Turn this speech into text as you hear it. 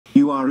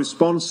You are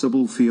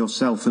responsible for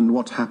yourself and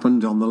what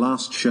happened on the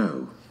last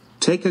show.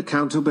 Take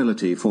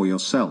accountability for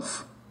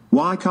yourself.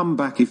 Why come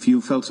back if you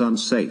felt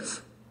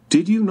unsafe?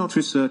 Did you not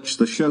research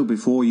the show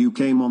before you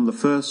came on the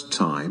first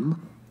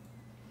time?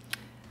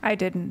 I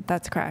didn't.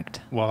 That's correct.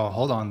 Well,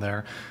 hold on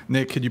there.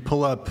 Nick, could you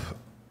pull up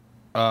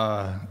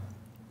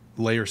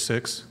layer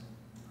 6?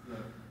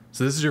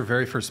 So this is your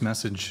very first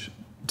message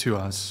to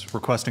us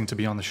requesting to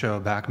be on the show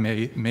back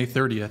May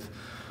 30th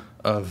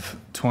of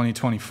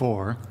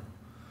 2024.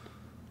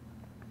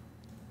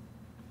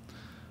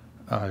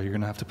 You're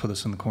going to have to put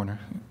this in the corner.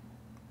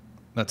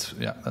 That's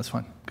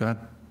fine. Go ahead.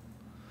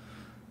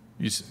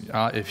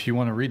 If you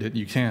want to read it,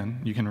 you can.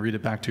 You can read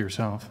it back to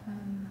yourself.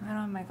 I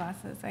don't have my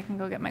glasses. I can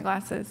go get my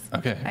glasses.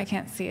 Okay. I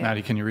can't see it.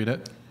 Maddie, can you read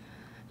it?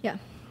 Yeah.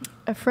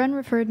 A friend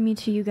referred me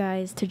to you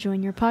guys to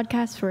join your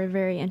podcast for a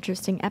very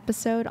interesting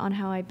episode on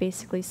how I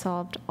basically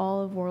solved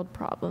all of world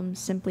problems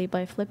simply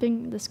by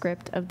flipping the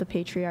script of the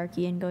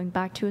patriarchy and going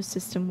back to a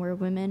system where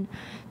women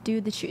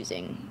do the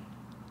choosing.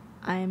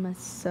 I am a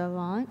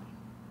savant,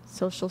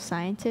 social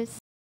scientist,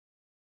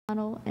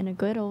 model, and a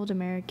good old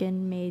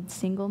American-made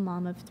single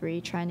mom of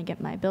 3 trying to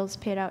get my bills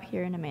paid out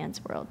here in a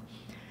man's world.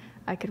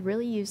 I could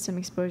really use some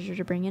exposure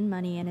to bring in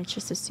money, and it's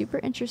just a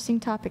super interesting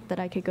topic that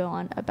I could go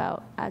on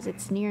about as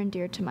it's near and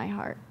dear to my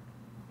heart.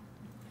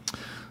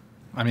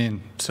 I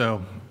mean,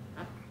 so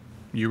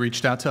you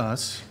reached out to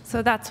us.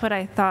 So that's what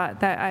I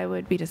thought that I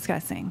would be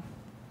discussing.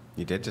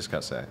 You did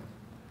discuss that.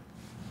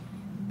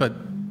 But,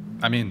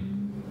 I mean,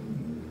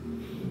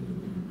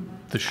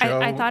 the show...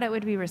 I thought it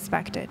would be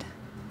respected.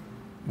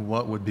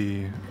 What would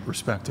be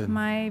respected?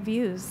 My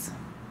views.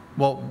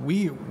 Well,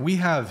 we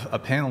have a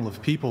panel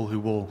of people who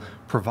will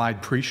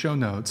provide pre-show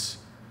notes,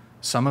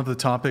 some of the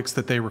topics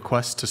that they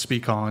request to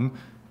speak on.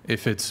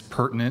 If it's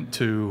pertinent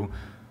to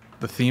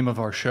the theme of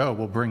our show,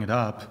 we'll bring it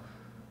up.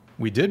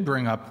 We did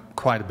bring up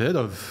quite a bit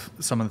of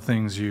some of the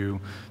things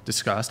you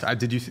discussed.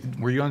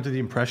 Were you under the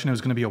impression it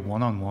was going to be a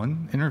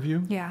one-on-one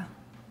interview? Yeah.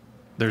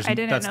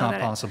 That's not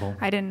possible.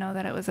 I didn't know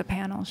that it was a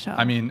panel show.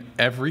 I mean,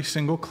 every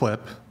single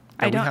clip...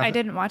 I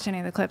didn't watch any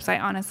of the clips. I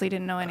honestly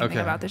didn't know anything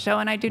about the show,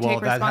 and I do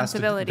take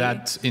responsibility.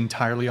 That's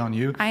entirely on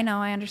you. I know,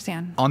 I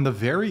understand. On the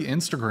very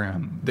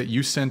Instagram that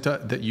you sent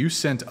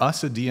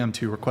us a DM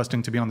to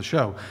requesting to be on the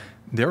show,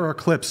 there are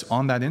clips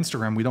on that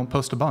Instagram. We don't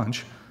post a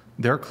bunch.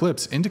 There are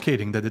clips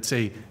indicating that it's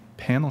a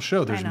panel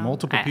show. There's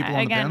multiple people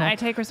on the panel. I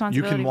take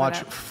responsibility. You can watch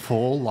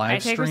full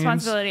live streams. I take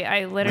responsibility.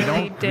 I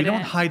literally didn't. We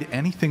don't hide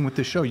anything with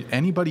this show.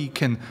 Anybody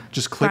can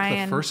just click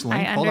the first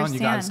link. Hold on, you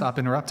got to stop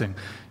interrupting.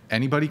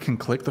 Anybody can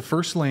click the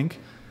first link,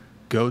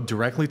 go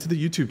directly to the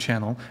YouTube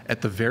channel. At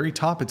the very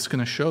top, it's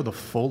going to show the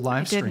full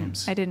live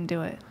streams. I didn't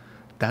do it.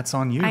 That's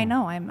on you. I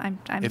know.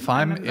 If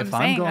I'm going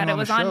on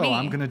the show,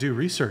 I'm going to do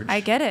research. I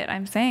get it.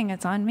 I'm saying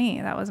it's on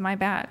me. That was my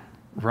bad.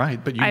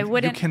 Right, but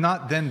you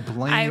cannot then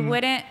blame.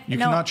 You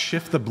cannot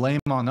shift the blame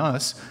on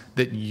us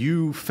that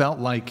you felt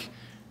like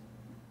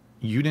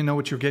you didn't know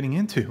what you're getting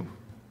into.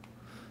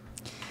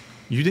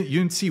 You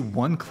didn't see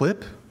one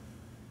clip?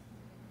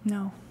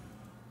 No.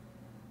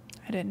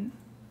 I didn't.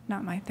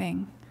 Not my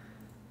thing.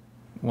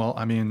 Well,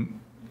 I mean,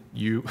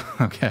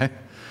 okay.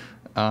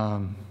 I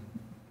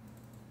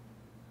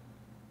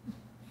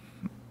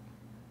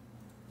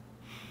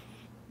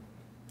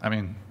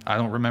mean, I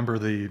don't remember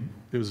it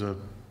was a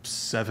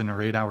 7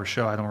 or 8 hour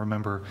show. I don't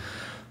remember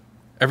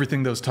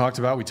everything that was talked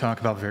about. We talk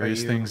about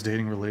various things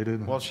dating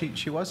related. Well,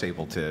 she was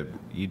able to,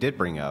 you did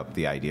bring up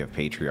the idea of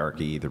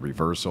patriarchy, the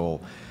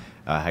reversal,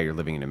 how you're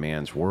living in a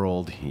man's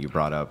world. You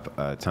brought up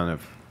a ton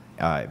of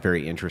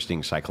very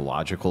interesting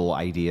psychological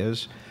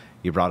ideas.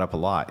 You brought up a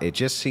lot. It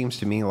just seems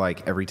to me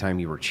like every time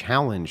you were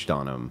challenged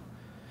on them.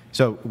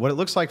 So what it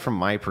looks like from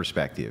my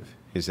perspective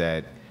is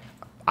that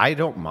I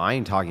don't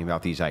mind talking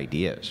about these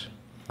ideas.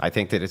 I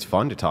think that it's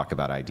fun to talk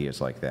about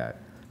ideas like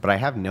that. But I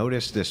have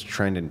noticed this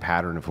trend and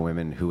pattern of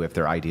women who, if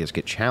their ideas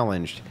get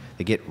challenged,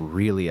 they get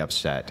really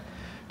upset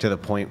to the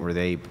point where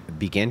they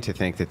begin to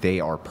think that they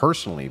are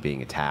personally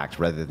being attacked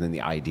rather than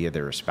the idea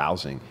they're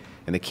espousing.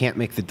 And they can't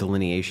make the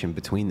delineation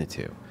between the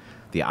two.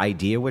 The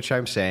idea, which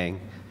I'm saying,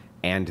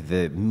 and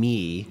the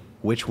me,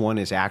 which one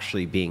is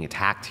actually being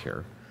attacked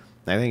here.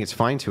 And I think it's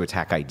fine to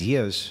attack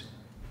ideas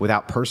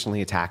without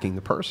personally attacking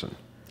the person.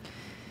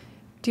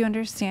 Do you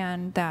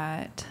understand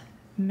that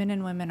men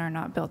and women are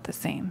not built the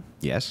same?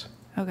 Yes.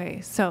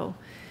 Okay, so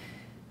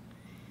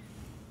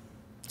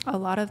a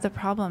lot of the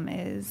problem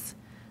is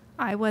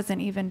I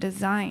wasn't even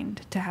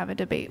designed to have a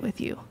debate with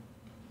you.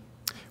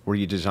 Were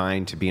you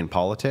designed to be in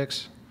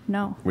politics?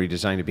 No. Were you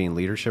designed to be in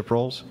leadership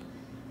roles?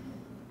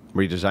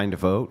 Were you designed to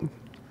vote?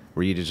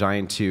 Were you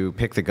designed to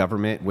pick the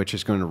government which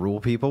is going to rule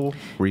people?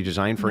 Were you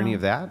designed for any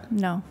of that?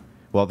 No.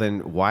 Well,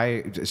 then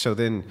why? So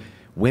then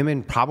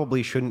women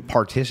probably shouldn't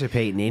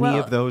participate in any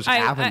of those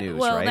avenues,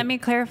 right? Let me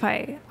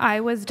clarify. I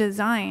was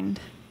designed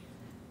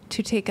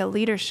to take a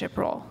leadership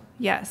role,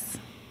 yes.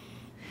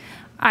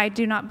 I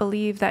do not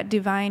believe that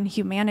divine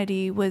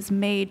humanity was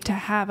made to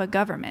have a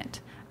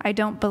government. I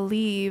don't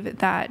believe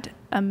that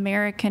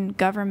American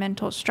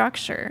governmental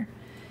structure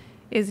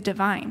is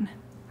divine.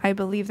 I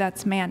believe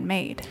that's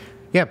man-made.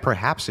 Yeah,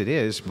 perhaps it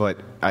is, but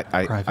I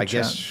Private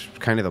guess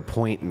kind of the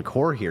point and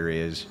core here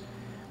is,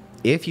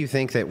 if you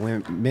think that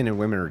men and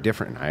women are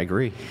different, I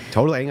agree.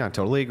 Totally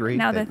agree.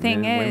 Now that the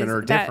thing men and women is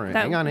are that, different.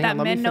 that, Hang on, that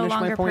let me men no finish my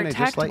longer point. I just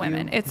protect let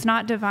women. you. It's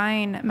not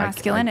divine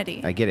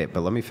masculinity. I get it,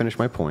 but let me finish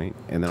my point,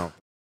 and then I'll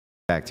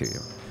back to you.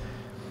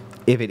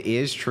 If it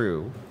is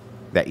true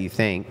that you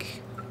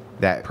think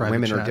that Private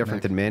women are chat,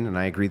 different Nick. than men, and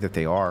I agree that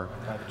they are,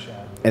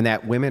 and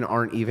that women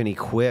aren't even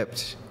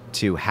equipped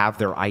to have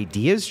their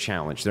ideas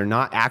challenged, they're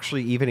not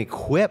actually even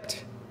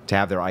equipped to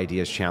have their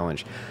ideas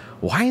challenged,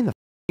 why in the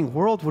f***ing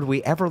world would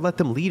we ever let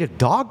them lead a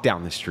dog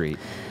down the street?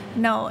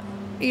 No,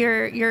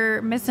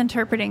 you're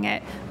misinterpreting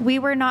it. We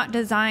were not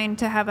designed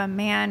to have a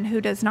man who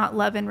does not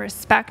love and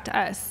respect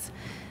us.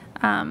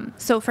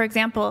 So, for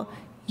example,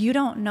 you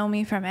don't know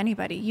me from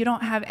anybody. You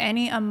don't have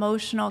any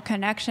emotional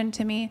connection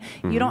to me.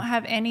 You don't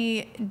have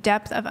any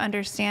depth of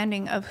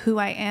understanding of who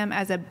I am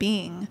as a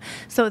being.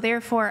 So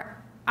therefore,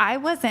 I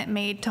wasn't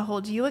made to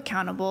hold you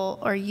accountable,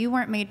 or you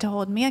weren't made to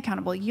hold me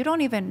accountable. You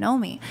don't even know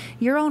me.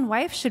 Your own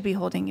wife should be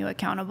holding you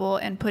accountable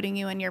and putting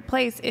you in your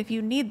place if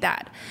you need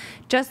that.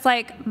 Just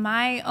like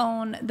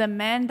the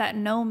men that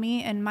know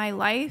me in my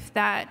life,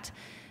 that,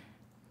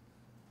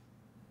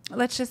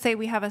 let's just say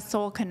we have a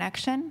soul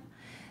connection.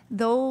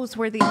 Those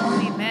were the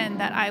only men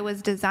that I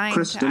was designed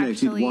Chris to donated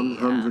actually...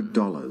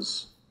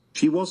 $100.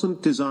 She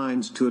wasn't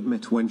designed to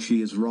admit when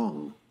she is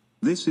wrong.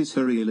 This is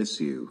her real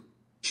issue.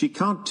 She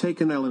can't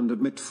take an L and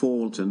admit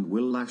fault and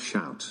will lash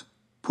out.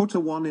 Put a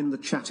 1 in the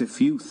chat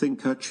if you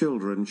think her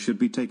children should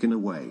be taken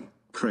away.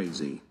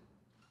 Crazy.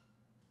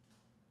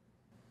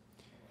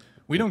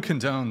 We don't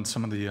condone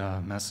some of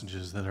the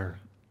messages that are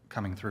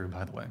coming through,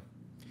 by the way.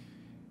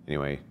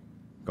 Anyway,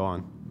 go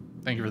on.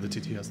 Thank you for the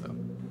TTS, though.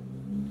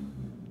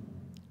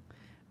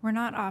 We're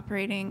not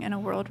operating in a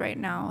world right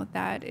now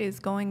that is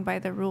going by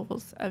the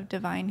rules of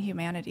divine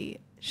humanity.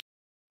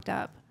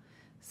 Up.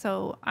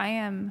 So I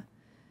am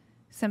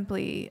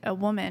simply a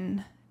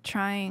woman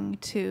trying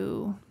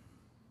to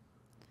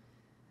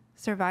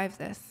survive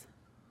this.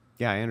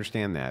 Yeah, I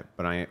understand that,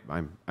 but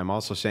I'm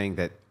also saying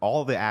that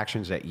all the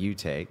actions that you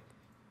take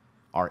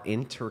are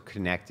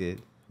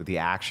interconnected with the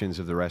actions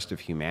of the rest of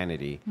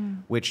humanity,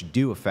 which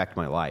do affect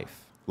my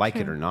life, like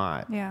it True. or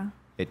not. Yeah.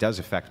 It does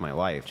affect my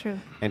life. True.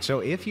 And so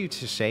if you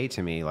to say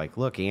to me, like,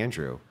 look,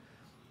 Andrew,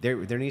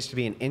 there needs to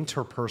be an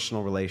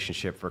interpersonal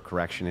relationship for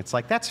correction, it's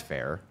like, that's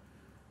fair.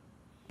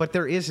 But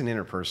there is an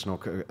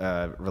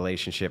interpersonal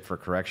relationship for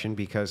correction,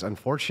 because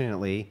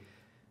unfortunately,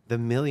 the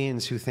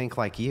millions who think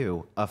like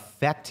you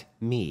affect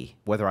me.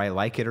 Whether I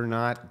like it or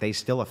not, they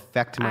still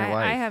affect my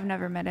life. I have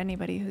never met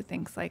anybody who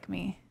thinks like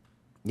me.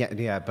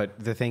 Yeah, but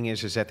the thing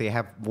is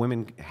that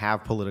women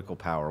have political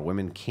power.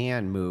 Women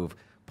can move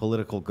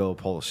political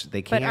goalposts.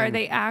 They can. But are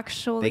they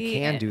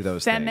actually do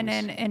those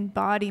feminine things.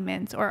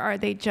 embodiments, or are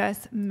they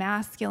just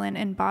masculine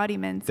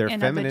embodiments They're in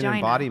feminine a vagina?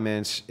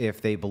 embodiments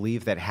if they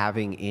believe that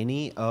having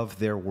any of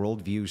their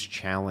worldviews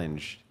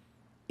challenged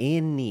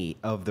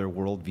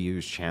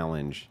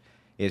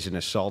is an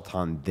assault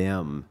on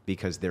them,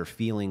 because their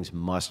feelings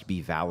must be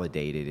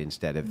validated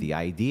instead of the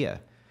idea.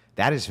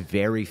 That is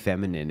very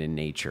feminine in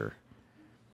nature.